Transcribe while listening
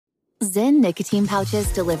Zyn nicotine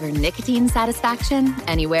pouches deliver nicotine satisfaction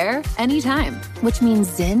anywhere, anytime, which means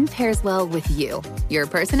Zyn pairs well with you, your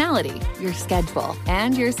personality, your schedule,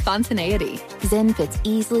 and your spontaneity. Zyn fits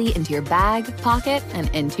easily into your bag, pocket, and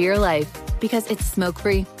into your life because it's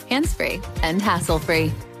smoke-free, hands-free, and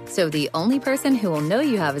hassle-free. So the only person who will know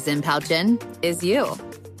you have a Zyn pouch in is you.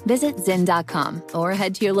 Visit Zyn.com or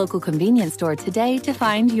head to your local convenience store today to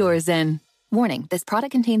find your Zyn. Warning, this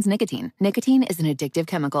product contains nicotine. Nicotine is an addictive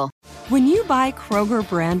chemical. When you buy Kroger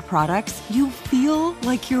brand products, you feel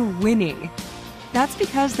like you're winning. That's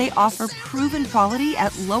because they offer proven quality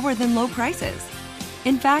at lower than low prices.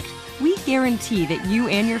 In fact, we guarantee that you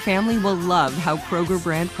and your family will love how Kroger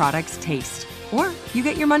brand products taste, or you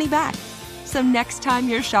get your money back. So next time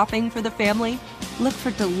you're shopping for the family, look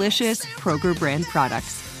for delicious Kroger brand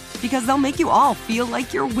products, because they'll make you all feel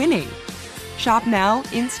like you're winning. Shop now,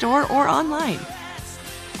 in-store, or online.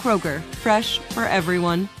 Kroger, fresh for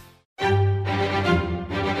everyone.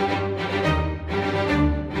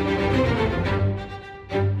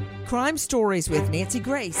 Crime Stories with Nancy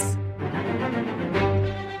Grace.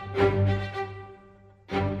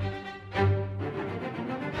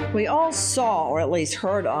 We all saw, or at least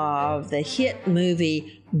heard of, the hit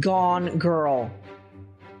movie Gone Girl.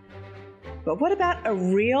 But what about a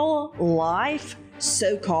real life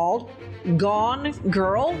so-called Gone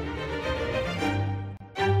Girl?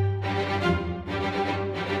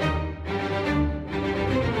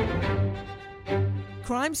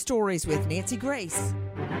 Crime Stories with Nancy Grace.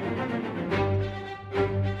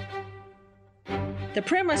 The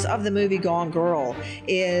premise of the movie Gone Girl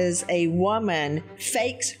is a woman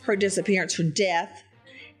fakes her disappearance or death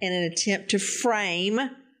in an attempt to frame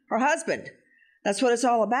her husband. That's what it's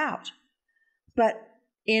all about. But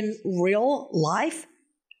in real life,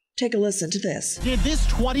 take a listen to this. Did this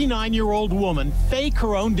 29-year-old woman fake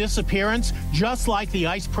her own disappearance just like the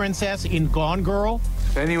Ice Princess in Gone Girl?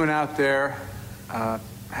 If anyone out there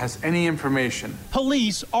has any information.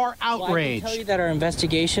 Police are outraged. Well, I can tell you that our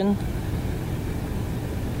investigation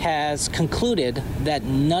has concluded that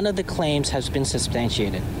none of the claims has been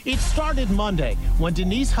substantiated. It started Monday when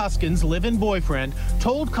Denise Huskins' live-in boyfriend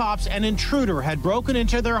told cops an intruder had broken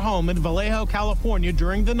into their home in Vallejo, California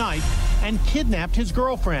during the night and kidnapped his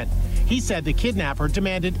girlfriend. He said the kidnapper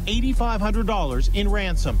demanded $8,500 in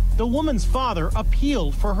ransom. The woman's father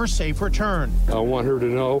appealed for her safe return. I want her to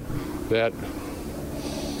know that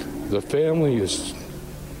the family is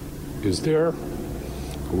there.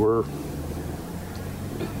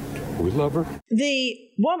 We love her. The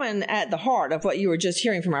woman at the heart of what you were just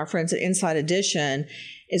hearing from our friends at Inside Edition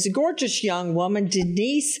is a gorgeous young woman,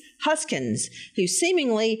 Denise Huskins, who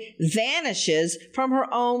seemingly vanishes from her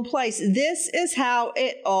own place. This is how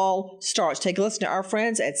it all starts. Take a listen to our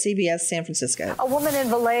friends at CBS San Francisco. A woman in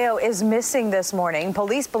Vallejo is missing this morning.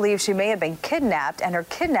 Police believe she may have been kidnapped, and her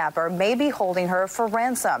kidnapper may be holding her for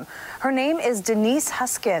ransom. Her name is Denise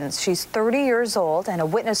Huskins. She's 30 years old, and a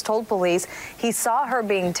witness told police he saw her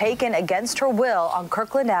being taken against her will on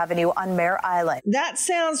Kirkland Avenue on Mare Island. That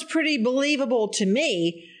sounds pretty believable to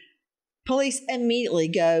me. Police immediately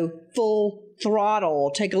go full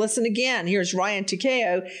throttle. Take a listen again. Here's Ryan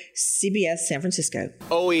Takeo, CBS San Francisco.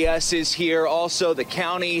 OES is here. Also, the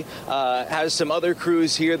county has some other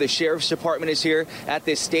crews here. The sheriff's department is here at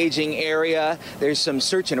this staging area. There's some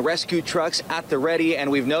search and rescue trucks at the ready,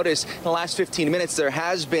 and we've noticed in the last 15 minutes there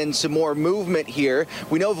has been some more movement here.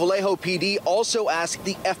 We know Vallejo PD also asked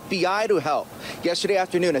the FBI to help. Yesterday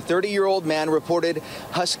afternoon, a 30-year-old man reported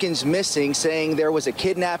Huskins missing, saying there was a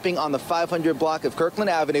kidnapping on the 500 block of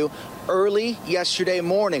Kirkland Avenue early yesterday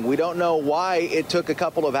morning. We don't know why it took a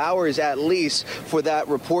couple of hours at least for that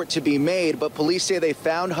report to be made, but police say they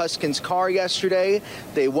found Huskins' car yesterday.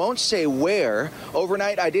 They won't say where.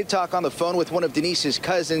 Overnight, I did talk on the phone with one of Denise's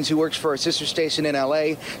cousins who works for a sister station in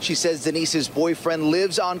L.A. She says Denise's boyfriend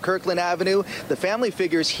lives on Kirkland Avenue. The family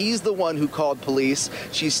figures he's the one who called police.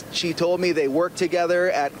 She told me they work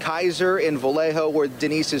together at Kaiser in Vallejo, where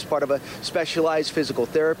Denise is part of a specialized physical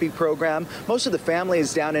therapy program. Most of the family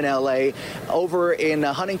is down in L.A. Over in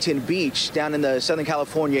Huntington Beach, down in the Southern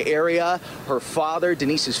California area. Her father,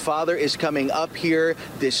 Denise's father, is coming up here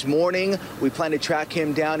this morning. We plan to track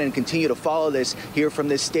him down and continue to follow this here from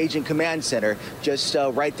this staging command center, just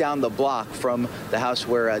right down the block from the house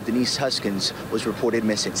where Denise Huskins was reported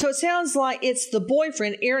missing. So it sounds like it's the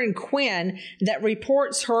boyfriend, Aaron Quinn, that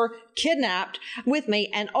reports her kidnapped. With me,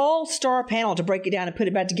 an all-star panel to break it down and put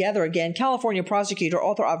it back together again. California prosecutor,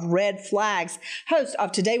 author of Red Flags, host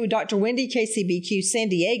of Today with Dr. Wendy, KCBQ San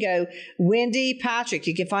Diego, Wendy Patrick.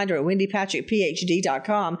 You can find her at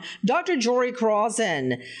wendypatrickphd.com. Dr. Jory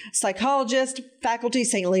Crossan, psychologist, faculty,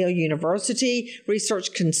 St. Leo University,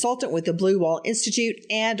 research consultant with the Blue Wall Institute,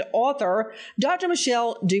 and author. Dr.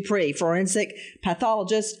 Michelle Dupree, forensic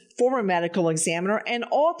pathologist, former medical examiner, and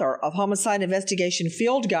author of Homicide Investigation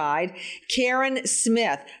Field Guide. Karen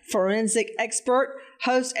Smith, forensic expert,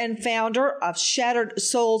 host and founder of Shattered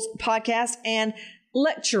Souls podcast, and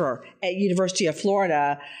lecturer at University of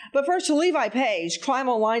Florida. But first to Levi Page,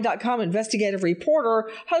 crimeonline.com investigative reporter,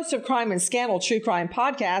 host of Crime and Scandal True Crime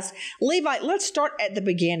podcast. Levi, let's start at the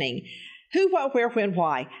beginning. Who, what, where, when,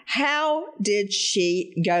 why? How did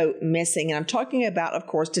she go missing? And I'm talking about, of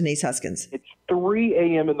course, Denise Huskins. It's 3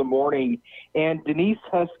 a.m. in the morning, and Denise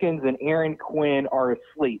Huskins and Aaron Quinn are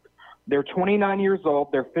asleep. They're 29 years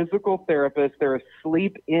old. They're physical therapists. They're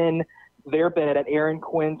asleep in their bed at Aaron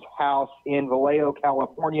Quinn's house in Vallejo,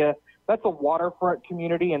 California. That's a waterfront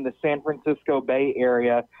community in the San Francisco Bay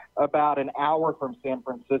Area, about an hour from San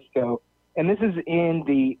Francisco. And this is in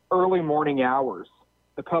the early morning hours.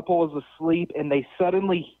 The couple is asleep, and they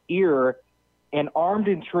suddenly hear an armed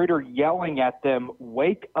intruder yelling at them,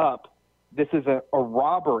 "Wake up, this is a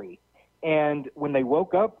robbery." And when they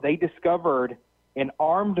woke up, they discovered an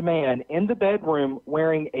armed man in the bedroom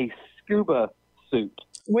wearing a scuba suit.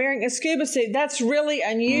 Wearing a scuba suit. That's really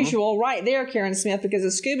unusual right there, Karen Smith, because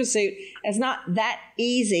a scuba suit is not that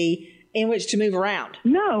easy in which to move around.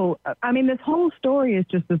 No, I mean, this whole story is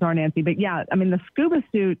just bizarre, Nancy. But yeah, I mean, the scuba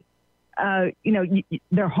suit,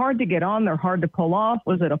 they're hard to get on. They're hard to pull off.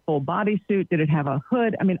 Was it a full body suit? Did it have a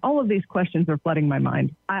hood? I mean, all of these questions are flooding my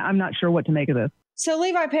mind. I'm not sure what to make of this. So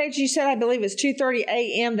Levi Page, you said, I believe it's 2:30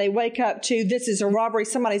 a.m. They wake up to, this is a robbery.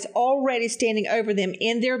 Somebody's already standing over them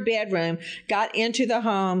in their bedroom, got into the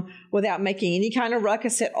home without making any kind of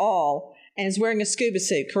ruckus at all, and is wearing a scuba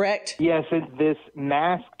suit, correct? Yes, it's this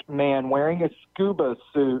masked man wearing a scuba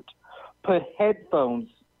suit put headphones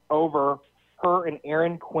over her and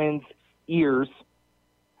Aaron Quinn's ears,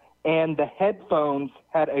 and the headphones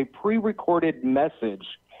had a pre-recorded message,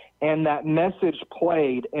 and that message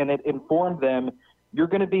played, and it informed them, "You're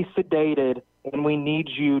going to be sedated, and we need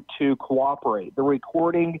you to cooperate." The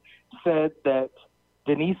recording said that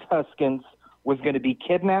Denise Huskins was going to be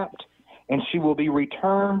kidnapped, and she will be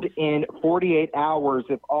returned in 48 hours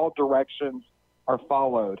if all directions are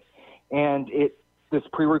followed. And this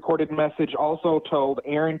pre-recorded message also told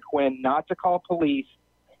Aaron Quinn not to call police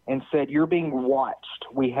and said, "You're being watched.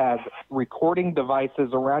 We have recording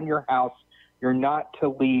devices around your house. You're not to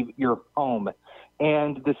leave your home."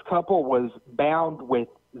 And this couple was bound with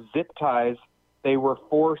zip ties. They were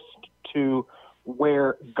forced to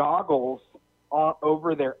wear goggles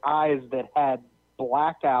over their eyes that had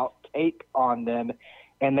blackout tape on them,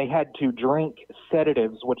 and they had to drink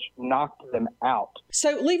sedatives, which knocked them out.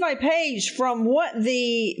 So Levi Page, from what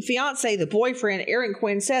the fiance, the boyfriend, Aaron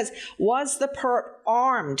Quinn says, was the perp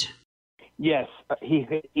armed? Yes,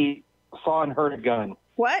 he saw and heard a gun.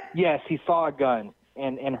 What? Yes, he saw a gun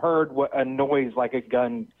and heard a noise like a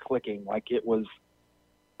gun clicking, like it was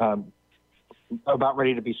about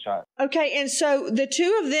ready to be shot. Okay, and so the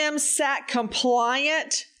two of them sat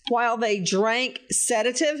compliant while they drank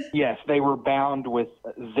sedative? Yes, they were bound with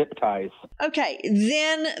zip ties. Okay,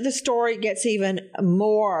 then the story gets even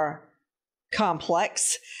more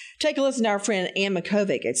complex. Take a listen to our friend Ann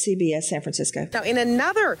Makovic at CBS San Francisco. Now, in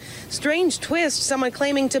another strange twist, someone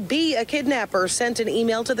claiming to be a kidnapper sent an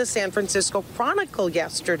email to the San Francisco Chronicle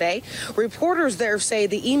yesterday. Reporters there say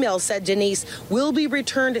the email said Denise will be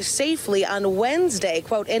returned safely on Wednesday.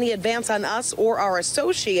 Quote, "Any advance on us or our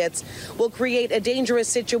associates will create a dangerous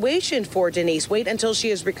situation for Denise. Wait until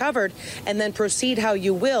she is recovered and then proceed how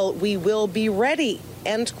you will. We will be ready."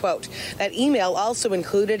 End quote. That email also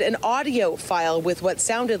included an audio file with what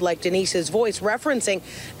sounded like Denise's voice referencing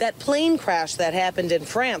that plane crash that happened in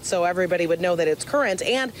France, so everybody would know that it's current,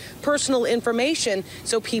 and personal information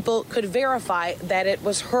so people could verify that it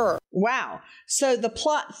was her. Wow. So the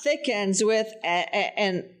plot thickens with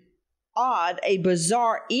a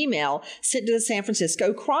bizarre email sent to the San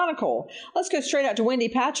Francisco Chronicle. Let's go straight out to Wendy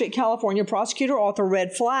Patrick, California prosecutor, author,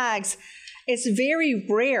 Red Flags. It's very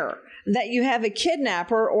rare that you have a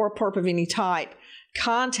kidnapper or a perp of any type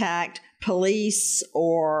contact police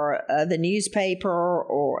or the newspaper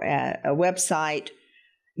or a website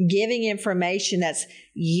giving information that's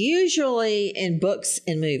usually in books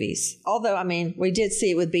and movies. Although, I mean, we did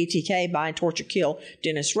see it with BTK, Bind, Torture, Kill,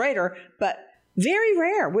 Dennis Rader, but Very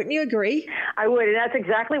rare. Wouldn't you agree? I would. And that's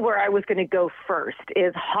exactly where I was going to go first,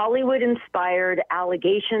 is Hollywood-inspired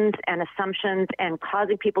allegations and assumptions and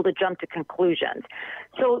causing people to jump to conclusions.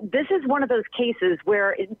 So this is one of those cases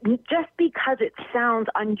where just because it sounds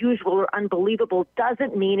unusual or unbelievable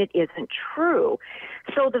doesn't mean it isn't true.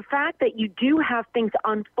 So the fact that you do have things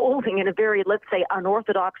unfolding in a very, let's say,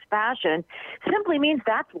 unorthodox fashion simply means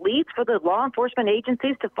that's leads for the law enforcement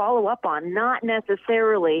agencies to follow up on, not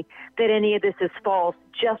necessarily that any of this is false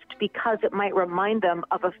just because it might remind them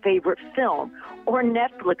of a favorite film or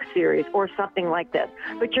Netflix series or something like this.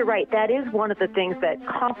 But you're right, that is one of the things that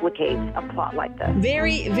complicates a plot like this.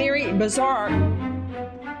 Very, very bizarre.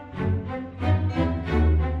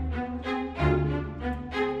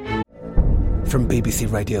 From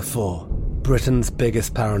BBC Radio 4, Britain's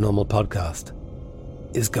biggest paranormal podcast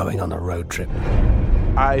is going on a road trip.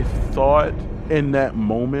 I thought in that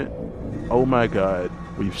moment, oh my God,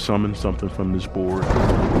 we've summoned something from this board.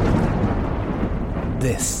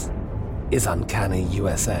 This is Uncanny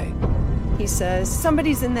USA. He says,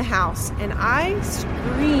 somebody's in the house, and I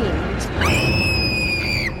screamed.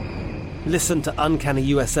 Listen to Uncanny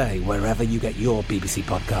USA wherever you get your BBC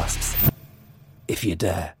podcasts, if you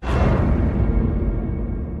dare.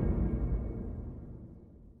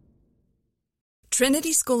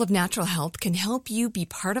 Trinity School of Natural Health can help you be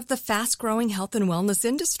part of the fast-growing health and wellness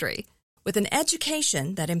industry. With an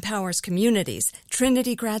education that empowers communities,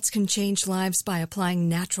 Trinity grads can change lives by applying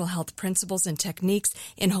natural health principles and techniques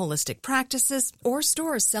in holistic practices or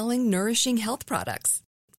stores selling nourishing health products.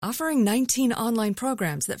 Offering 19 online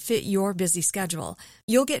programs that fit your busy schedule,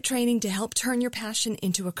 you'll get training to help turn your passion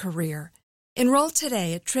into a career. Enroll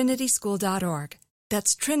today at trinityschool.org.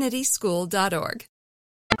 That's trinityschool.org.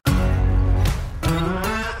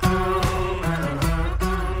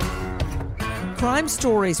 Crime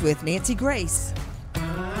Stories with Nancy Grace.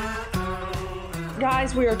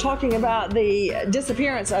 Guys, we are talking about the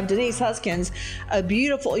disappearance of Denise Huskins, a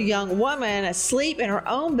beautiful young woman asleep in her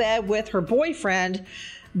own bed with her boyfriend.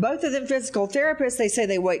 Both of them physical therapists. They say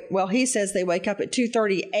he says they wake up at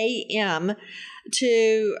 2:30 a.m.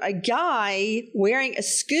 to a guy wearing a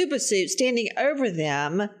scuba suit standing over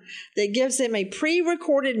them that gives them a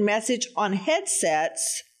pre-recorded message on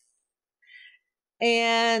headsets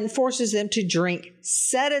and forces them to drink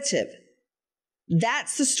sedative.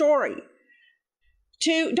 That's the story.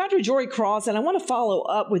 To Dr. Jory Crossan, I want to follow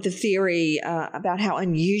up with the theory about how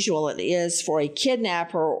unusual it is for a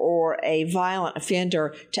kidnapper or a violent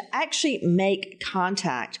offender to actually make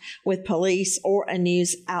contact with police or a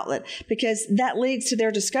news outlet, because that leads to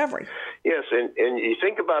their discovery. Yes, and you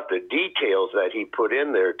think about the details that he put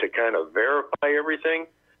in there to kind of verify everything.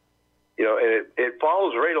 You know, and it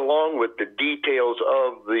follows right along with the details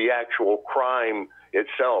of the actual crime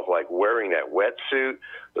itself, like wearing that wetsuit,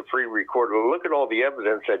 the pre-recorded. Look at all the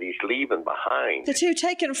evidence that he's leaving behind. The two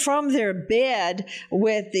taken from their bed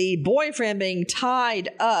with the boyfriend being tied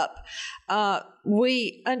up.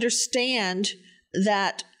 We understand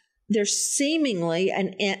that there's seemingly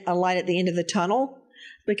a light at the end of the tunnel,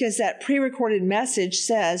 because that pre-recorded message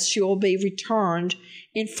says she will be returned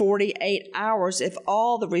in 48 hours if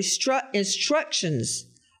all the instructions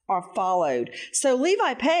are followed. So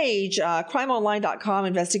Levi Page, crimeonline.com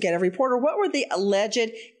investigative reporter, what were the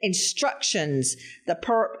alleged instructions the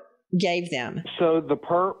perp gave them? So the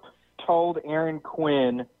perp told Aaron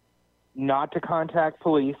Quinn not to contact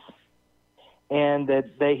police, and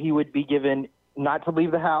that he would be given not to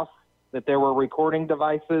leave the house, that there were recording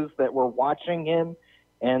devices that were watching him,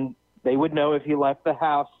 and they would know if he left the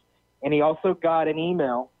house. And he also got an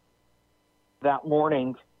email that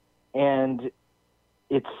morning, and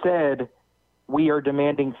it said, "We are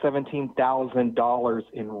demanding $17,000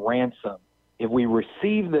 in ransom. If we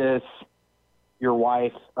receive this, your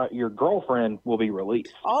wife, your girlfriend will be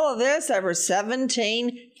released." All of this over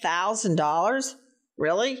 $17,000?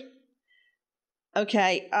 Really?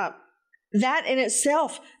 Okay, that in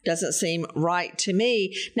itself doesn't seem right to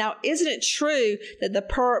me. Now, isn't it true that the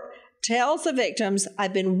perp tells the victims,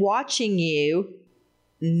 "I've been watching you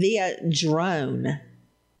via drone"?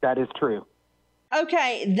 That is true.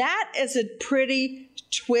 Okay, that is a pretty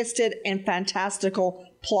twisted and fantastical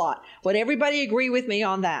plot. Would everybody agree with me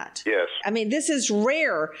on that? Yes. I mean, this is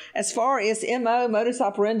rare as far as MO, modus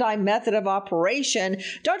operandi, method of operation.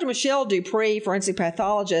 Dr. Michelle Dupree, forensic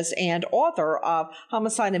pathologist and author of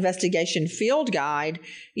Homicide Investigation Field Guide,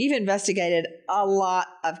 you've investigated a lot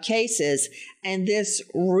of cases, and this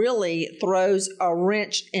really throws a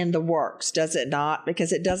wrench in the works, does it not?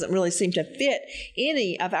 Because it doesn't really seem to fit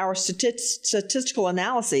any of our statistical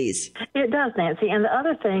analyses. It does, Nancy. And the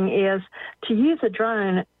other thing is, to use a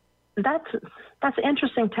drone, that's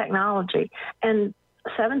interesting technology. And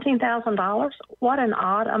 $17,000, what an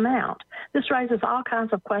odd amount. This raises all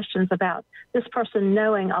kinds of questions about this person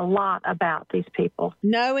knowing a lot about these people.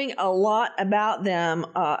 Knowing a lot about them,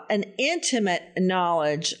 an intimate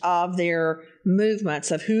knowledge of their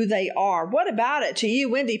movements, of who they are. What about it to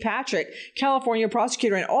you, Wendy Patrick, California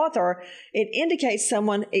prosecutor and author? It indicates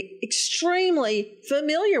someone extremely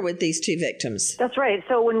familiar with these two victims. That's right.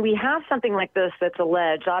 So when we have something like this that's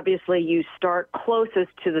alleged, obviously you start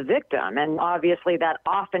closest to the victim, and obviously that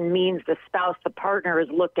often means the spouse, the partner, is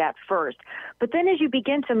looked at first. But then as you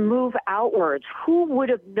begin to move outwards, who would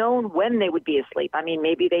have known when they would be asleep? I mean,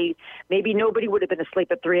 maybe nobody would have been asleep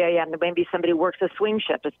at 3 a.m. Maybe somebody works a swing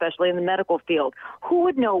shift, especially in the medical field. Who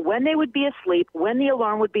would know when they would be asleep, when the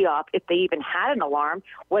alarm would be up, if they even had an alarm,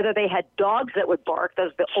 whether they had dogs that would bark,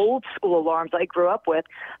 those are the old school alarms I grew up with.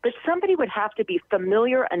 But somebody would have to be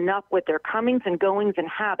familiar enough with their comings and goings and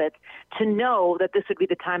habits to know that this would be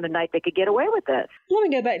the time of night they could get away with this. Let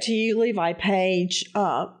me go back to you, Levi Page.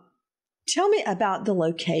 Tell me about the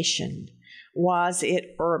location. Was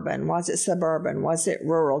it urban? Was it suburban? Was it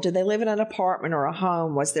rural? Did they live in an apartment or a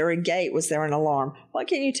home? Was there a gate? Was there an alarm? What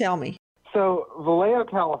can you tell me? So Vallejo,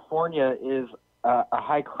 California is a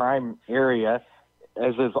high crime area,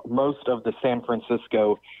 as is most of the San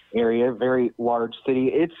Francisco area, very large city.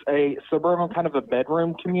 It's a suburban kind of a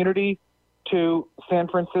bedroom community to San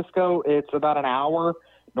Francisco. It's about an hour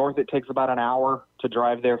north. It takes about an hour to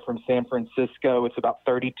drive there from San Francisco. It's about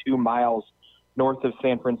 32 miles north of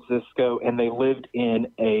San Francisco, and they lived in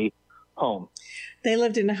a home. They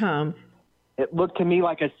lived in a home. It looked to me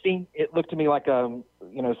like a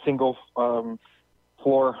single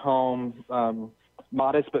floor home,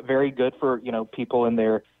 modest but very good for people in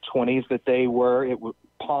their 20s that they were. It was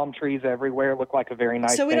palm trees everywhere. Looked like a very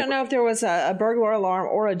nice. So we don't know if there was a burglar alarm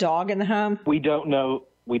or a dog in the home. We don't know.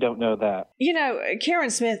 We don't know that.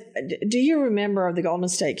 Karen Smith, do you remember the Golden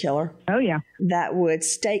State Killer? Oh, yeah. That would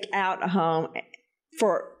stake out a home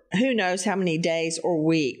for who knows how many days or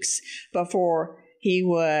weeks before he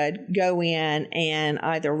would go in and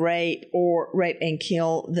either rape and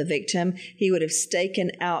kill the victim. He would have staked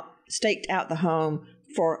out the home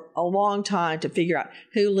for a long time to figure out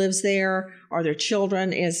who lives there. Are there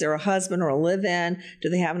children? Is there a husband or a live-in? Do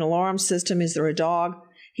they have an alarm system? Is there a dog?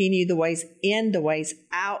 He knew the ways in, the ways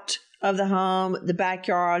out of the home, the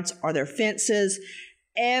backyards, are there fences,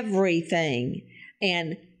 everything.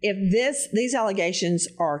 And if these allegations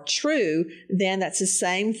are true, then that's the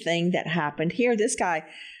same thing that happened here. This guy,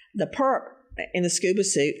 the perp in the scuba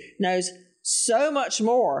suit, knows so much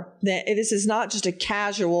more that this is not just a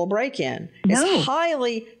casual break-in. No. It's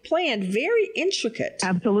highly planned, very intricate.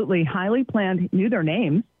 Absolutely. Highly planned, knew their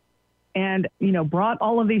names, and, brought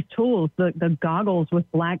all of these tools, the goggles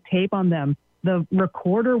with black tape on them, the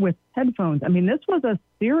recorder with headphones. I mean, this was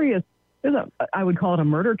I would call it a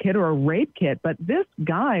murder kit or a rape kit, but this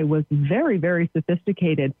guy was very, very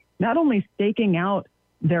sophisticated, not only staking out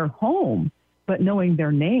their home, but knowing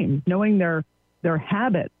their names, knowing their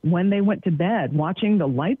habits, when they went to bed, watching the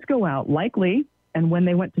lights go out, likely, and when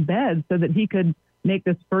they went to bed, so that he could make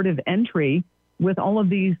this furtive entry with all of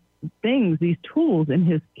these things, these tools in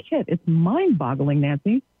his kit. It's mind-boggling,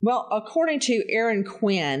 Nancy. Well, according to Aaron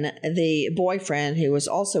Quinn, the boyfriend who was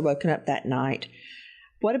also woken up that night,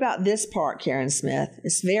 what about this part, Karen Smith?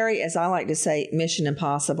 It's very, as I like to say, Mission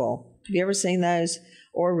Impossible. Have you ever seen those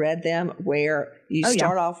or read them where you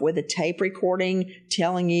start off with a tape recording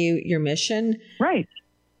telling you your mission? Right.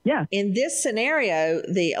 Yeah. In this scenario,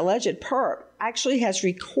 the alleged perp actually has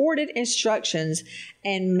recorded instructions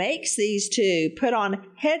and makes these two put on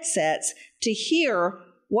headsets to hear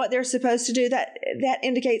what they're supposed to do. That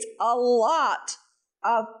indicates a lot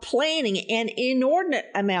of planning, an inordinate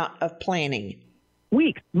amount of planning.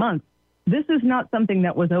 Weeks, months. This is not something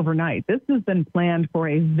that was overnight. This has been planned for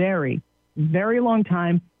a very, very long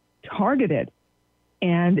time, targeted.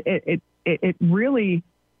 And it really,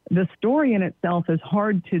 the story in itself is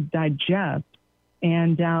hard to digest.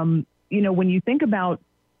 And, when you think about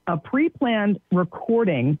a pre-planned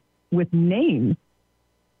recording with names,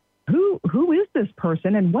 who is this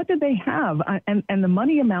person and what did they have? And the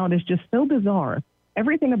money amount is just so bizarre.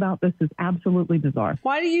 Everything about this is absolutely bizarre.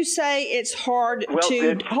 Why do you say it's hard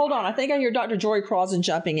hold on, I think I hear Dr. Jory Crossan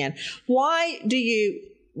jumping in. Why do you,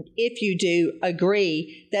 if you do,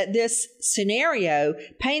 agree that this scenario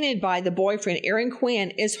painted by the boyfriend, Aaron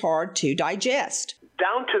Quinn, is hard to digest?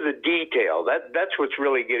 Down to the detail. That's what's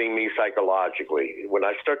really getting me psychologically. When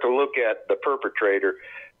I start to look at the perpetrator,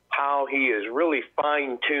 how he is really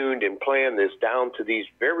fine-tuned and planned this down to these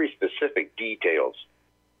very specific details.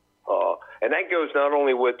 And that goes not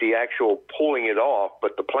only with the actual pulling it off,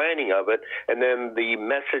 but the planning of it, and then the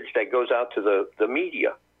message that goes out to the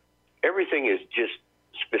media. Everything is just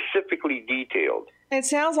specifically detailed. It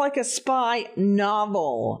sounds like a spy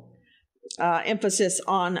novel. Emphasis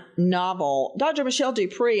on novel. Dr. Michelle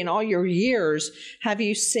Dupree, in all your years, have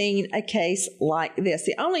you seen a case like this?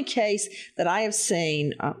 The only case that I have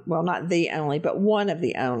seen, well, not the only, but one of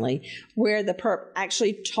the only, where the perp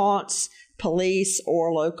actually taunts police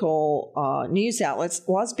or local news outlets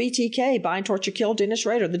was BTK, Bind, Torture, Kill, Dennis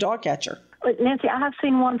Rader, the dog catcher. Nancy, I have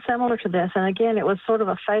seen one similar to this, and again, it was sort of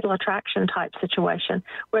a fatal attraction type situation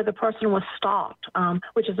where the person was stalked,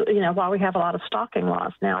 which is, why we have a lot of stalking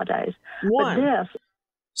laws nowadays. One. But this.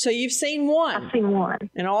 So you've seen one. I've seen one.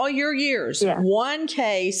 In all your years, yes. One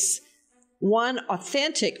case, one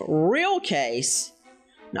authentic, real case,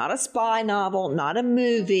 not a spy novel, not a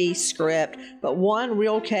movie script, but one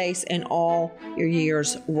real case in all your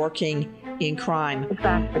years working in crime.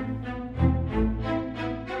 Exactly.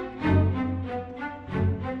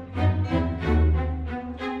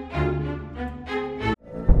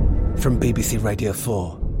 From BBC Radio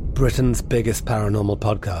 4, Britain's biggest paranormal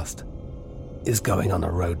podcast is going on a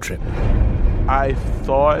road trip. I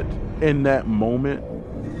thought in that moment,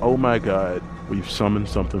 oh my God, we've summoned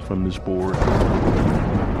something from this board.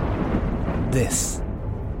 This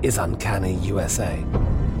is Uncanny USA.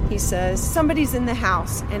 He says, somebody's in the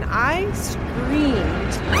house, and I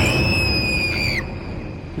screamed.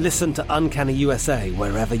 Listen to Uncanny USA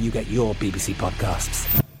wherever you get your BBC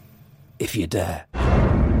podcasts, if you dare.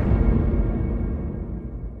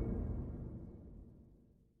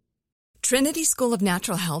 Trinity School of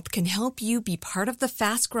Natural Health can help you be part of the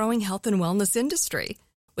fast-growing health and wellness industry.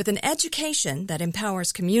 With an education that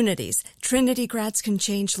empowers communities, Trinity grads can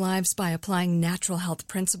change lives by applying natural health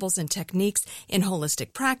principles and techniques in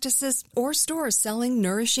holistic practices or stores selling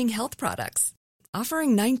nourishing health products.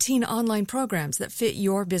 Offering 19 online programs that fit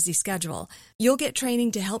your busy schedule, you'll get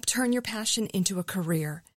training to help turn your passion into a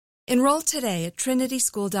career. Enroll today at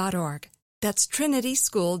trinityschool.org. That's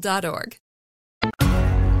trinityschool.org.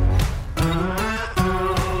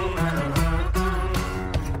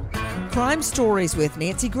 Crime Stories with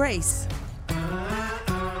Nancy Grace.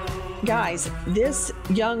 Guys, this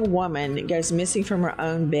young woman goes missing from her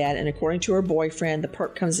own bed, and according to her boyfriend, the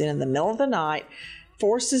perp comes in the middle of the night,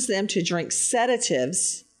 forces them to drink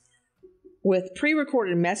sedatives with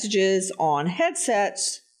pre-recorded messages on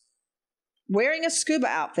headsets, wearing a scuba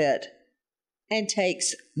outfit, and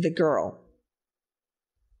takes the girl.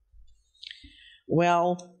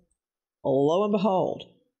 Well, lo and behold,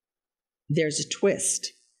 there's a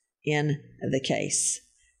twist in the case.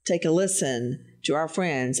 Take a listen to our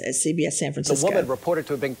friends at CBS San Francisco. The woman reported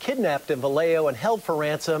to have been kidnapped in Vallejo and held for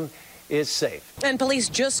ransom is safe. And police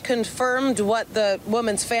just confirmed what the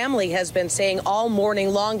woman's family has been saying all morning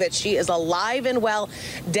long, that she is alive and well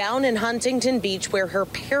down in Huntington Beach where her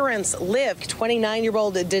parents lived.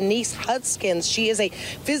 29-year-old Denise Huskins. She is a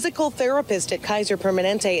physical therapist at Kaiser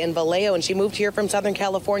Permanente in Vallejo, and she moved here from Southern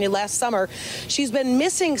California last summer. She's been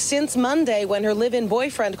missing since Monday when her live-in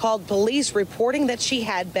boyfriend called police reporting that she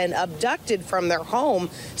had been abducted from their home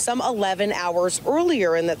some 11 hours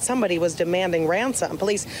earlier and that somebody was demanding ransom.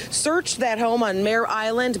 Police searched that home on Mare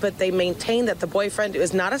Island, but they maintain that the boyfriend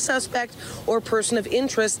is not a suspect or person of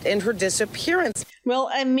interest in her disappearance. Well,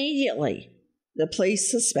 immediately, the police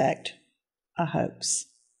suspect a hoax.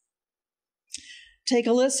 Take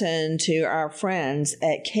a listen to our friends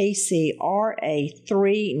at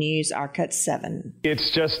KCRA3 News, our Cut 7.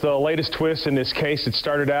 It's just the latest twist in this case. It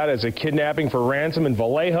started out as a kidnapping for ransom in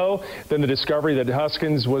Vallejo, then the discovery that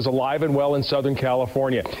Huskins was alive and well in Southern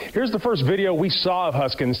California. Here's the first video we saw of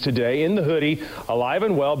Huskins today in the hoodie, alive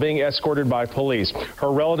and well, being escorted by police.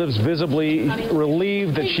 Her relatives visibly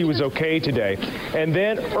relieved that she was okay today. And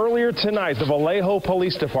then earlier tonight, the Vallejo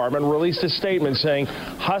Police Department released a statement saying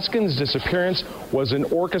Huskins' disappearance was an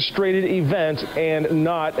orchestrated event and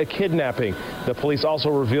not a kidnapping. The police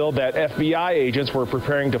also revealed that FBI agents were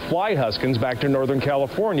preparing to fly Huskins back to Northern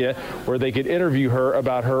California where they could interview her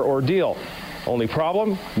about her ordeal. Only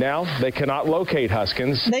problem, now they cannot locate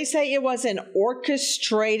Huskins. They say it was an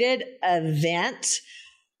orchestrated event.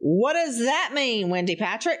 What does that mean, Wendy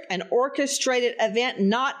Patrick? An orchestrated event,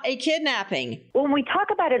 not a kidnapping. When we talk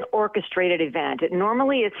about an orchestrated event, it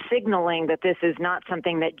normally is signaling that this is not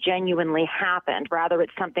something that genuinely happened. Rather,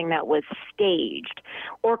 it's something that was staged.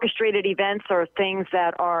 Orchestrated events are things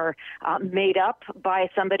that are made up by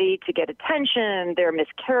somebody to get attention. They're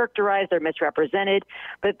mischaracterized, they're misrepresented.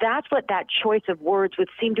 But that's what that choice of words would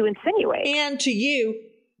seem to insinuate. And to you,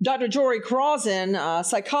 Dr. Jory Crossan,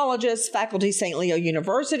 psychologist, faculty, St. Leo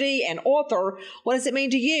University, and author. What does it mean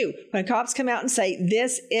to you when cops come out and say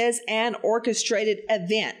this is an orchestrated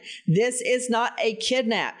event? This is not a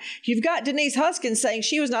kidnap. You've got Denise Huskins saying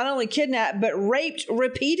she was not only kidnapped, but raped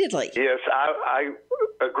repeatedly. Yes, I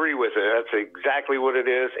agree with it. That's exactly what it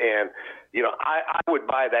is. And, you know, I would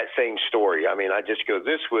buy that same story. I mean, I just go,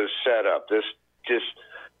 this was set up.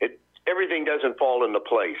 Everything doesn't fall into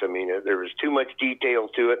place. I mean, there was too much detail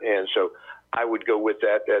to it, and so I would go with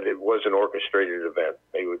that it was an orchestrated event.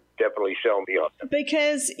 They would definitely sell me on it.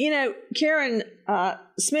 Because, you know, Karen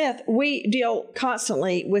Smith, we deal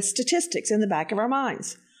constantly with statistics in the back of our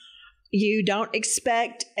minds. You don't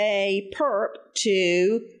expect a perp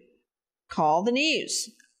to call the news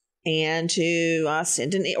and to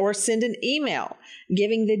send an email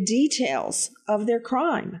giving the details of their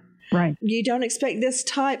crime. Right. You don't expect this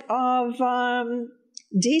type of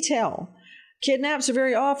detail. Kidnaps are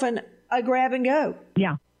very often a grab and go.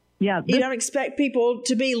 Yeah. Yeah. You don't expect people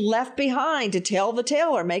to be left behind to tell the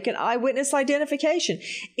tale or make an eyewitness identification.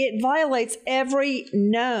 It violates every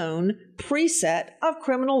known preset of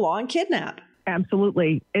criminal law and kidnap.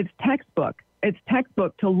 Absolutely. It's textbook. It's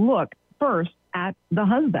textbook to look first at the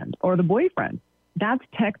husband or the boyfriend. That's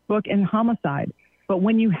textbook in homicide. But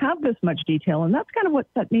when you have this much detail, and that's kind of what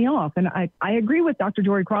set me off, and I agree with Dr.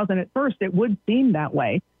 Jory Crossan, at first it would seem that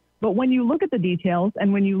way. But when you look at the details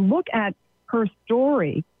and when you look at her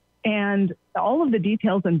story and all of the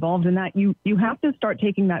details involved in that, you have to start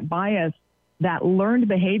taking that bias, that learned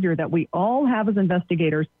behavior that we all have as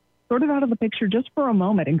investigators, sort of out of the picture just for a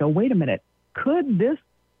moment and go, wait a minute, could this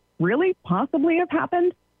really possibly have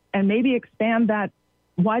happened? And maybe expand that,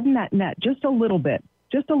 widen that net just a little bit.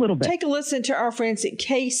 Just a little bit. Take a listen to our friends at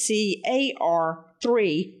KCAR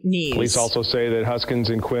 3 News. Police also say that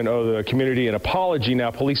Huskins and Quinn owe the community an apology.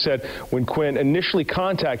 Now, police said when Quinn initially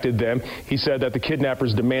contacted them, he said that the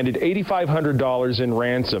kidnappers demanded $8,500 in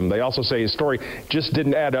ransom. They also say his story just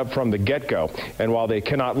didn't add up from the get-go. And while they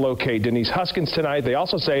cannot locate Denise Huskins tonight, they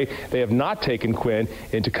also say they have not taken Quinn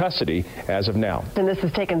into custody as of now. And this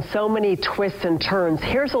has taken so many twists and turns.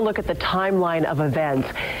 Here's a look at the timeline of events.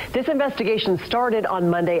 This investigation started on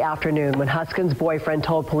Monday afternoon when Huskins' boyfriend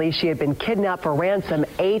told police she had been kidnapped for ransom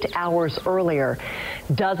 8 hours earlier.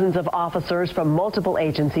 Dozens of officers from multiple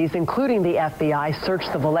agencies, including the FBI,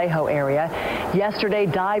 searched the Vallejo area. Yesterday,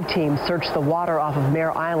 dive teams searched the water off of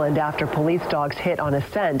Mare Island after police dogs hit on a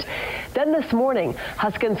scent. Then this morning,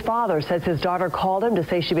 Huskins' father says his daughter called him to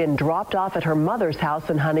say she'd been dropped off at her mother's house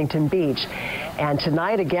in Huntington Beach. And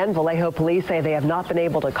tonight, again, Vallejo police say they have not been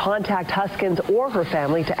able to contact Huskins or her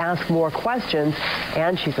family to ask more questions,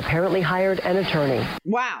 and she's apparently hired an attorney.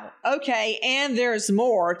 Wow. Okay, and there's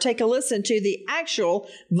more. Take a listen to the actual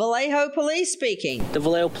Vallejo police speaking. The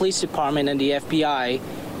Vallejo Police Department and the FBI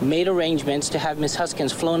made arrangements to have Ms.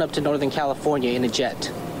 Huskins flown up to Northern California in a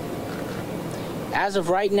jet. As of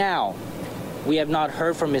right now, we have not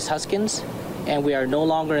heard from Ms. Huskins, and we are no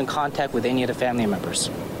longer in contact with any of the family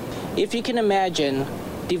members. If you can imagine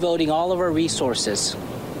devoting all of our resources,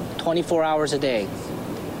 24 hours a day,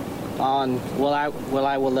 on what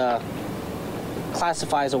I will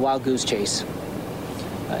classify as a wild goose chase,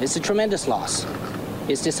 it's a tremendous loss.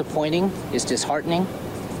 It's disappointing, it's disheartening,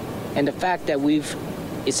 and the fact that we've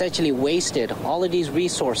essentially wasted all of these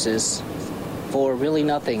resources for really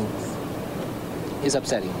nothing is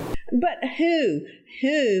upsetting. But who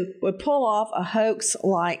would pull off a hoax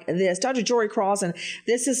like this? Dr. Jory Crossan,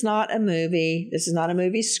 this is not a movie. This is not a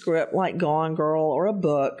movie script like Gone Girl or a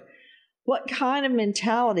book. What kind of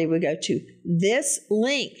mentality would go to this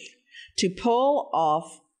length to pull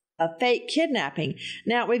off a fake kidnapping?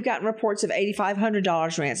 Now, we've gotten reports of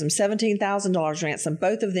 $8,500 ransom, $17,000 ransom.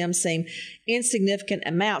 Both of them seem insignificant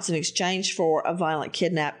amounts in exchange for a violent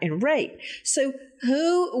kidnap and rape. So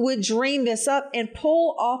who would dream this up and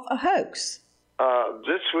pull off a hoax?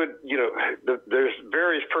 This would, there's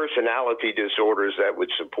various personality disorders that would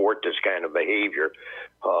support this kind of behavior,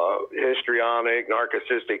 histrionic,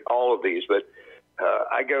 narcissistic, all of these. But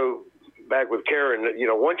I go back with Karen,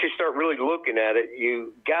 once you start really looking at it,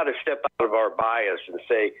 you got to step out of our bias and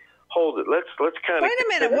say, hold it, let's kind of... Wait a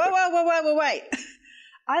minute, wait.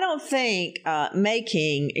 I don't think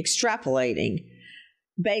extrapolating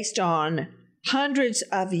based on hundreds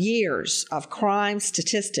of years of crime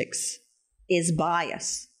statistics is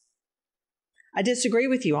bias. I disagree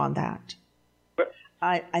with you on that.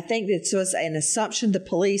 I think this was an assumption the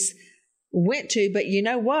police went to, but you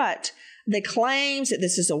know what? The claims that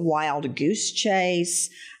this is a wild goose chase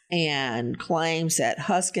and claims that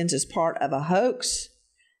Huskins is part of a hoax,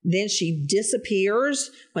 Then she disappears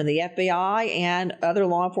when the FBI and other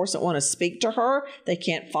law enforcement want to speak to her. They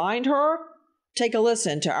can't find her. Take a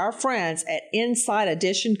listen to our friends at Inside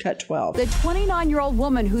Edition Cut 12. The 29-year-old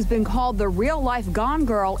woman who's been called the real-life Gone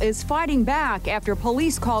Girl is fighting back after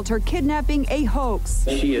police called her kidnapping a hoax.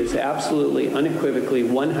 She is absolutely, unequivocally,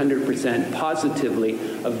 100% positively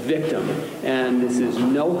a victim, and this is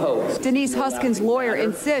no hoax. Denise Huskin's lawyer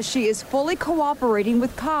insists she is fully cooperating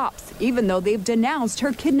with cops, even though they've denounced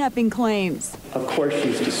her kidnapping claims. Of course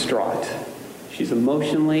she's distraught. She's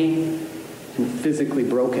emotionally and physically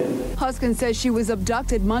broken. Huskin says she was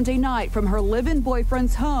abducted Monday night from her live-in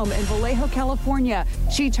boyfriend's home in Vallejo, California.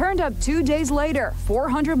 She turned up 2 days later,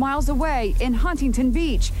 400 miles away in Huntington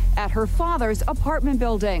Beach at her father's apartment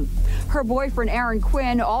building. Her boyfriend, Aaron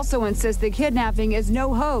Quinn, also insists the kidnapping is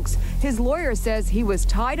no hoax. His lawyer says he was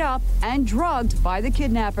tied up and drugged by the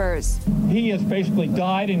kidnappers. He has basically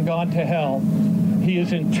died and gone to hell. He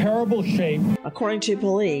is in terrible shape. According to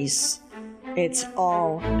police, it's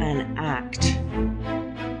all an act.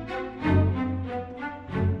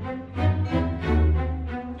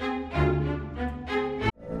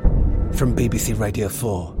 From BBC Radio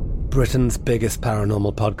 4, Britain's biggest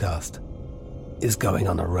paranormal podcast is going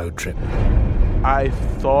on a road trip. I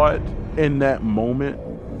thought in that moment,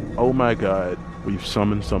 oh my God, we've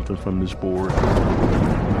summoned something from this board.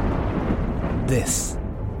 This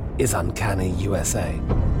is Uncanny USA.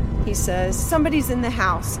 He says, somebody's in the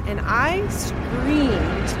house, and I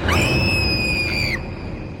screamed.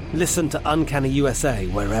 Listen to Uncanny USA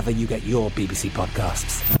wherever you get your BBC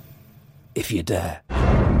podcasts, if you dare.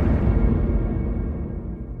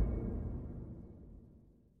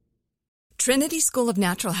 Trinity School of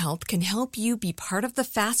Natural Health can help you be part of the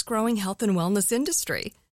fast-growing health and wellness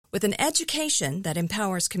industry. With an education that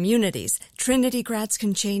empowers communities, Trinity grads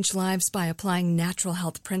can change lives by applying natural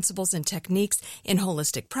health principles and techniques in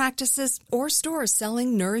holistic practices or stores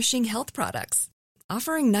selling nourishing health products.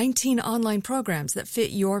 Offering 19 online programs that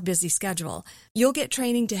fit your busy schedule, you'll get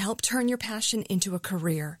training to help turn your passion into a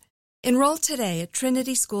career. Enroll today at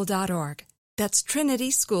trinityschool.org. That's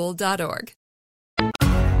trinityschool.org.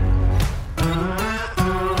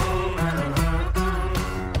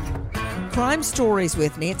 Crime Stories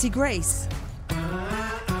with Nancy Grace.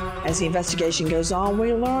 As the investigation goes on,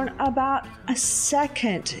 we learn about a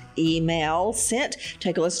second email sent.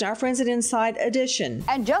 Take a listen to our friends at Inside Edition.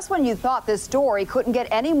 And just when you thought this story couldn't get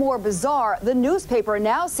any more bizarre, the newspaper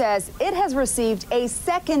now says it has received a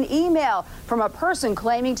second email from a person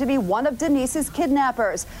claiming to be one of Denise's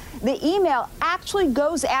kidnappers. The email actually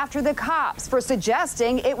goes after the cops for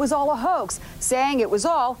suggesting it was all a hoax, saying it was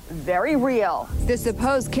all very real. The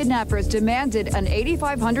supposed kidnappers demanded an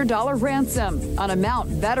 $8,500 ransom, an amount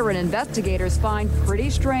veteran investigators find pretty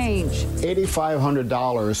strange.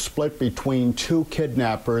 $8,500 split between two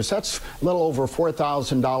kidnappers. That's a little over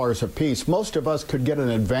 $4,000 apiece. Most of us could get an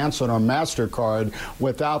advance on our MasterCard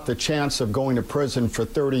without the chance of going to prison for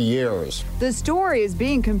 30 years. The story is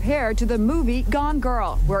being compared to the movie Gone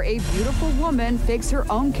Girl, where a beautiful woman fakes her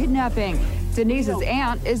own kidnapping. Denise's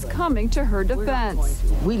aunt is coming to her defense.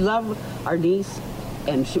 We love our niece,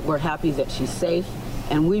 and we're happy that she's safe.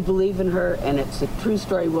 And we believe in her, and it's a true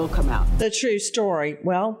story will come out. The true story.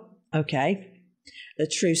 Well, okay.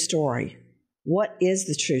 The true story. What is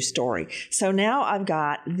the true story? So now I've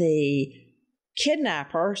got the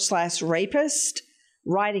kidnapper / rapist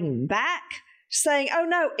writing back saying, oh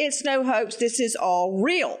no, it's no hoax. This is all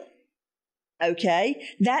real. Okay.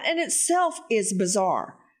 That in itself is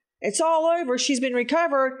bizarre. It's all over. She's been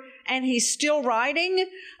recovered, and he's still writing.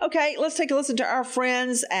 Okay, let's take a listen to our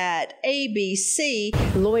friends at ABC.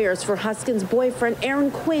 Lawyers for Huskin's boyfriend,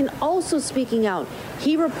 Aaron Quinn, also speaking out.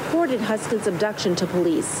 He reported Huskin's abduction to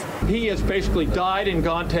police. He has basically died and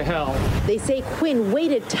gone to hell. They say Quinn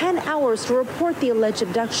waited 10 hours to report the alleged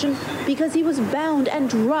abduction because he was bound and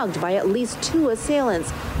drugged by at least 2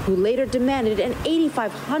 assailants, who later demanded an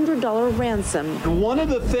 $8,500 ransom. And one of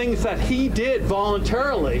the things that he did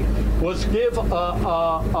voluntarily was give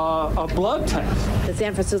a blood test. The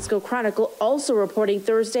San Francisco Chronicle also reporting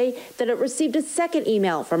Thursday that it received a second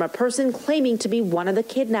email from a person claiming to be one of the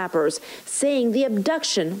kidnappers, saying the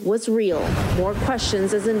abduction was real. More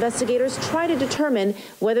questions as investigators try to determine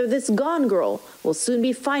whether this Gone Girl will soon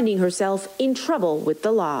be finding herself in trouble with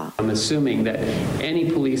the law. I'm assuming that any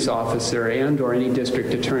police officer and or any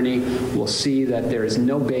district attorney will see that there is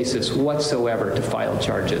no basis whatsoever to file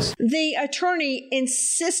charges. The attorney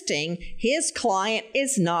insisting his client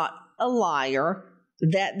is not a liar,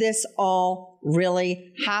 that this all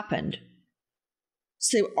really happened.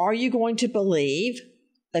 So are you going to believe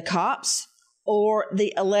the cops or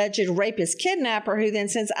the alleged rapist kidnapper, who then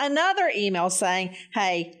sends another email saying,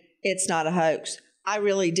 hey, it's not a hoax. I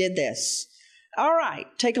really did this. All right,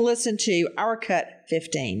 take a listen to Our Cut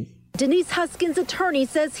 15. Denise Huskins' attorney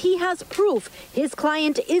says he has proof his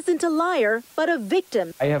client isn't a liar, but a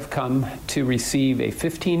victim. I have come to receive a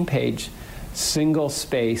 15-page,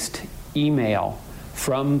 single-spaced email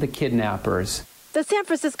from the kidnappers. The San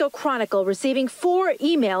Francisco Chronicle receiving 4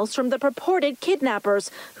 emails from the purported kidnappers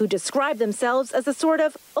who describe themselves as a sort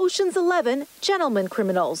of Ocean's 11 gentleman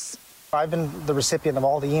criminals. I've been the recipient of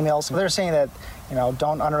all the emails. They're saying that,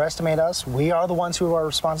 don't underestimate us. We are the ones who are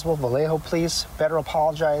responsible. Vallejo police better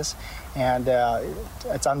apologize. And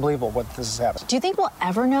it's unbelievable what this has happened. Do you think we'll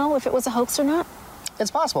ever know if it was a hoax or not?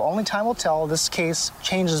 It's possible. Only time will tell. This case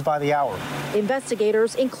changes by the hour.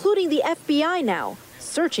 Investigators, including the FBI now,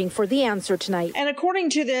 searching for the answer tonight. And according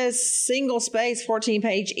to this single-space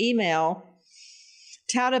 14-page email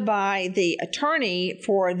touted by the attorney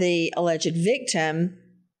for the alleged victim,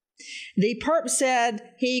 the perp said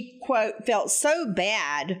he, quote, felt so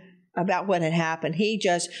bad about what had happened, he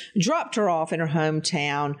just dropped her off in her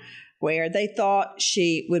hometown where they thought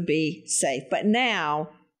she would be safe. But now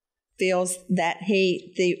feels that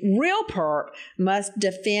he, the real perp, must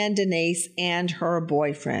defend Denise and her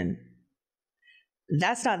boyfriend.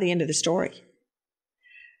 That's not the end of the story.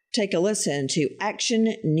 Take a listen to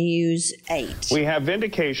Action News 8. We have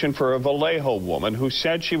vindication for a Vallejo woman who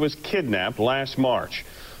said she was kidnapped last March.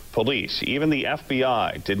 Police, even the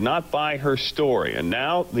FBI, did not buy her story, and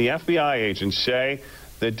now the FBI agents say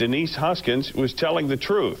that Denise Huskins was telling the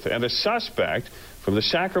truth, and a suspect from the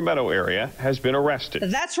Sacramento area has been arrested.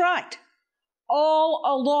 That's right. All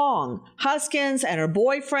along, Huskins and her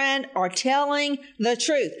boyfriend are telling the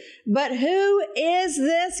truth. But who is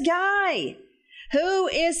this guy? Who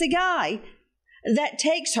is the guy that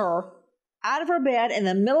takes her out of her bed in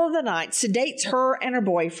the middle of the night, sedates her and her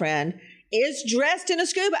boyfriend, is dressed in a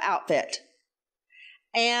scuba outfit?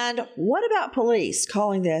 And what about police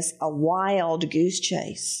calling this a wild goose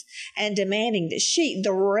chase and demanding that she,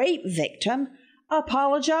 the rape victim,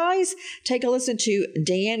 apologize? Take a listen to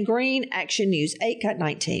Dan Green, Action News 8, Cut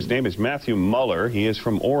 19. His name is Matthew Muller. He is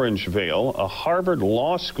from Orangevale, a Harvard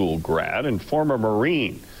Law School grad and former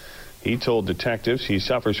Marine. He told detectives he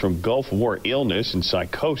suffers from Gulf War illness and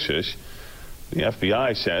psychosis. The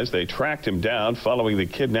FBI says they tracked him down following the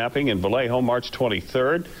kidnapping in Vallejo March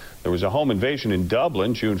 23rd. There was a home invasion in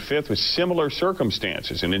Dublin June 5th with similar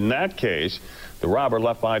circumstances. And in that case, the robber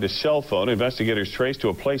left behind a cell phone. Investigators traced to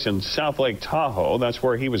a place in South Lake Tahoe. That's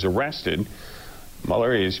where he was arrested.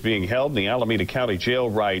 Muller is being held in the Alameda County Jail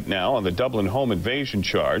right now on the Dublin home invasion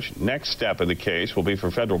charge. Next step in the case will be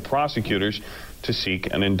for federal prosecutors to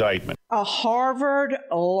seek an indictment. A Harvard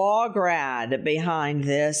law grad behind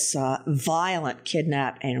this violent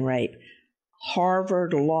kidnap and rape.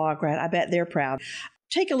 Harvard law grad. I bet they're proud.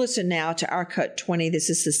 Take a listen now to Our Cut 20.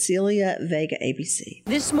 This is Cecilia Vega, ABC.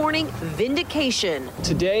 This morning, vindication.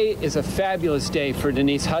 Today is a fabulous day for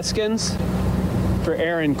Denise Huskins, for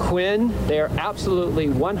Aaron Quinn. They are absolutely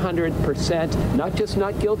 100% not just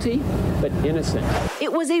not guilty, but innocent.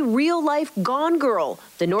 It was a real-life Gone Girl,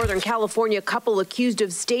 the Northern California couple accused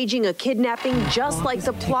of staging a kidnapping just like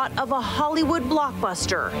the plot of a Hollywood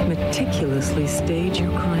blockbuster. Meticulously stage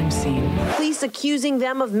your crime scene. Police accusing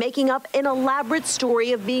them of making up an elaborate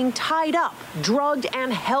story of being tied up, drugged,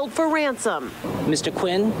 and held for ransom. Mr.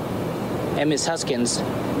 Quinn and Ms. Huskins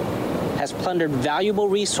has plundered valuable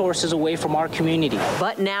resources away from our community.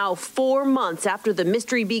 But now, 4 months after the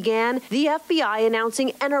mystery began, the FBI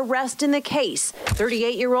announcing an arrest in the case.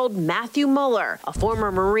 38-year-old Matthew Muller, a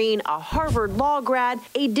former Marine, a Harvard law grad,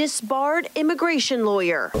 a disbarred immigration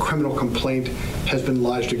lawyer. A criminal complaint has been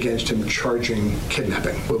lodged against him charging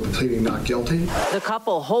kidnapping. Will be pleading not guilty. The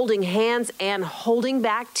couple holding hands and holding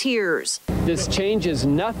back tears. This changes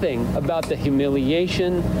nothing about the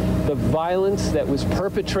humiliation, the violence that was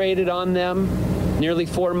perpetrated on them nearly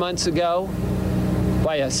 4 months ago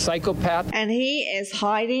by a psychopath. And he is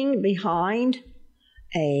hiding behind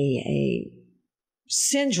a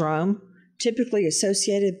syndrome typically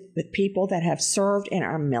associated with people that have served in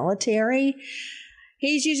our military.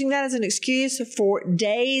 He's using that as an excuse for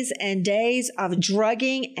days and days of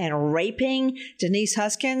drugging and raping Denise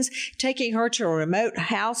Huskins, taking her to a remote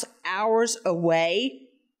house hours away.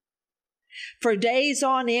 For days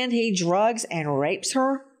on end, he drugs and rapes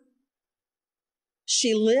her.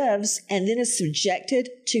 She lives and then is subjected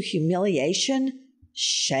to humiliation,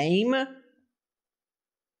 shame.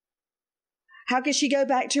 How can she go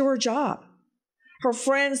back to her job? Her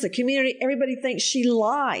friends, the community, everybody thinks she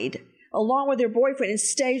lied along with her boyfriend and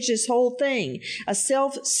staged this whole thing. A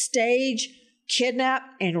self-stage kidnap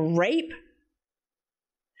and rape.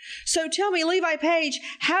 So tell me, Levi Page,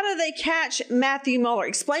 how did they catch Matthew Muller?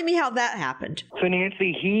 Explain me how that happened. So,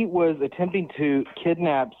 Nancy, he was attempting to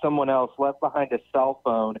kidnap someone else, left behind a cell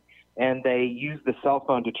phone, and they used the cell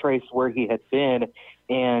phone to trace where he had been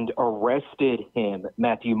and arrested him,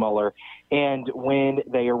 Matthew Muller. And when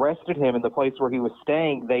they arrested him in the place where he was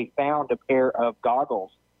staying, they found a pair of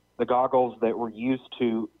goggles, the goggles that were used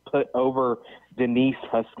to put over Denise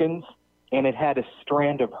Huskins, and it had a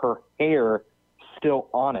strand of her hair still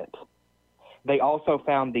on it. They also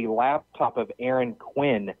found the laptop of Aaron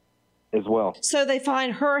Quinn as well. So they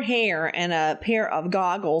find her hair and a pair of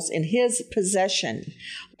goggles in his possession.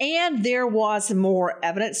 And there was more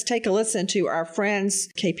evidence. Take a listen to our friends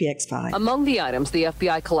KPX5. Among the items the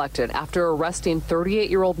FBI collected after arresting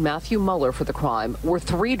 38-year-old Matthew Muller for the crime were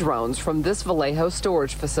 3 drones from this Vallejo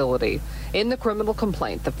storage facility. In the criminal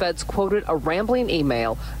complaint, the feds quoted a rambling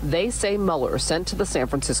email they say Muller sent to the San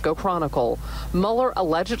Francisco Chronicle. Muller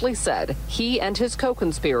allegedly said he and his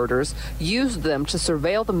co-conspirators used them to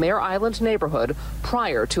surveil the Mare Island neighborhood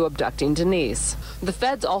prior to abducting Denise. The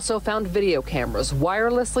feds also found video cameras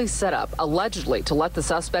wirelessly set up, allegedly to let the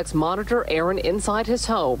suspects monitor Aaron inside his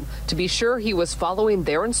home to be sure he was following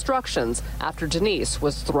their instructions after Denise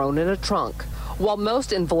was thrown in a trunk. While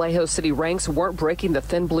most in Vallejo City ranks weren't breaking the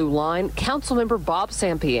thin blue line, Councilmember Bob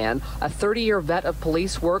Sampian, a 30-year vet of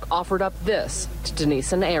police work, offered up this to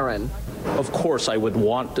Denise and Aaron. Of course, I would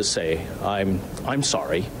want to say I'm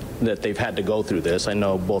sorry that they've had to go through this. I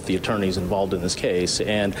know both the attorneys involved in this case,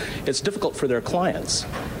 and it's difficult for their clients,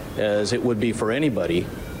 as it would be for anybody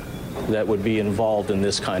that would be involved in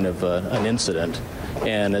this kind of an incident.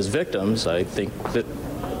 And as victims, I think that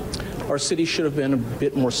our city should have been a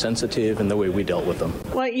bit more sensitive in the way we dealt with them.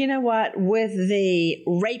 Well, you know what? With the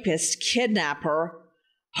rapist, kidnapper,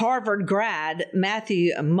 Harvard grad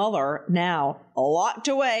Matthew Muller now locked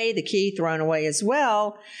away, the key thrown away as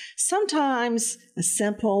well, sometimes a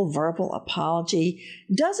simple verbal apology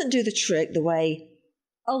doesn't do the trick the way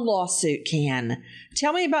a lawsuit can.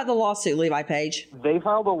 Tell me about the lawsuit, Levi Page. They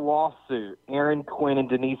filed a lawsuit, Aaron Quinn and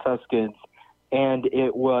Denise Huskins, and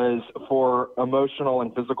it was for emotional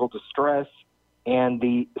and physical distress, and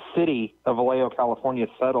the city of Vallejo, California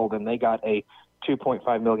settled, and they got a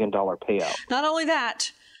 $2.5 million payout. Not only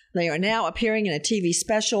that, they are now appearing in a TV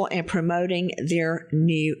special and promoting their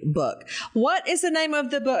new book. What is the name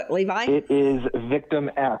of the book, Levi? It is Victim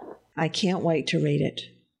F. I can't wait to read it.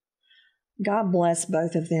 God bless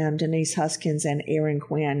both of them, Denise Huskins and Aaron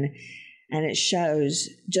Quinn. And it shows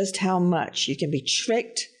just how much you can be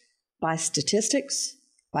tricked by statistics,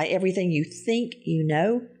 by everything you think you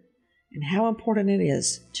know, and how important it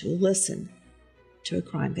is to listen to a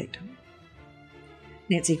crime victim.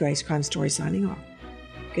 Nancy Grace, Crime Story, signing off.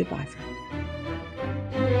 Goodbye, friend.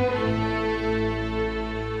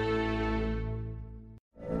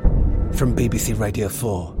 From BBC Radio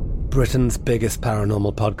 4, Britain's biggest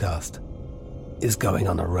paranormal podcast is going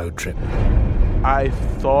on a road trip. I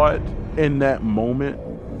thought in that moment,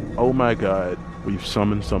 oh my God, we've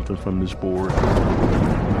summoned something from this board.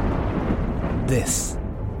 This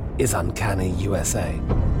is Uncanny USA.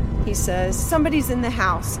 He says, somebody's in the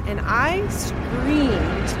house, and I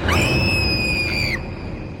screamed.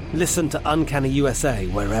 Listen to Uncanny USA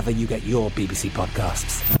wherever you get your BBC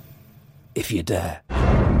podcasts, if you dare.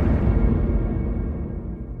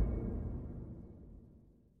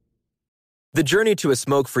 The journey to a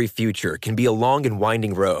smoke-free future can be a long and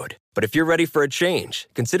winding road. But if you're ready for a change,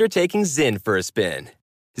 consider taking Zyn for a spin.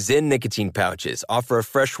 Zyn nicotine pouches offer a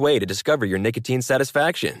fresh way to discover your nicotine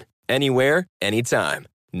satisfaction. Anywhere, anytime.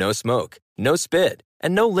 No smoke, no spit,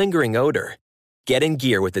 and no lingering odor. Get in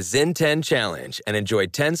gear with the Zyn 10 Challenge and enjoy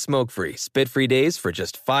 10 smoke-free, spit-free days for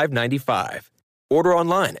just $5.95. Order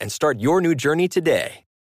online and start your new journey today.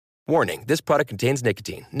 Warning, this product contains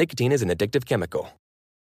nicotine. Nicotine is an addictive chemical.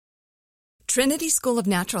 Trinity School of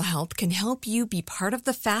Natural Health can help you be part of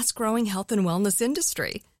the fast-growing health and wellness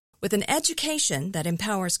industry. With an education that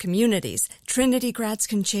empowers communities, Trinity grads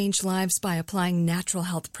can change lives by applying natural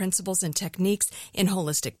health principles and techniques in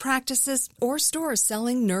holistic practices or stores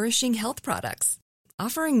selling nourishing health products.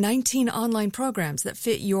 Offering 19 online programs that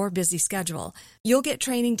fit your busy schedule, you'll get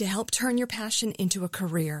training to help turn your passion into a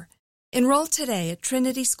career. Enroll today at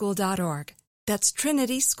trinityschool.org. That's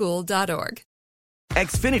trinityschool.org.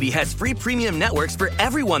 Xfinity has free premium networks for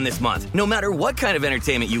everyone this month, no matter what kind of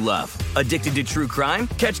entertainment you love. Addicted to true crime?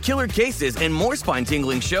 Catch killer cases and more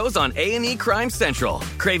spine-tingling shows on A&E Crime Central.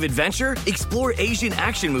 Crave adventure? Explore Asian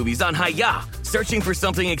action movies on Hi-Ya. Searching for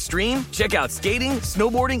something extreme? Check out skating,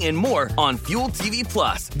 snowboarding, and more on Fuel TV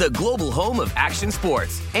Plus, the global home of action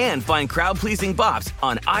sports. And find crowd-pleasing bops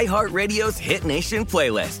on iHeartRadio's Hit Nation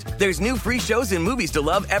playlist. There's new free shows and movies to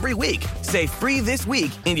love every week. Say free this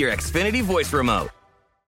week in your Xfinity voice remote.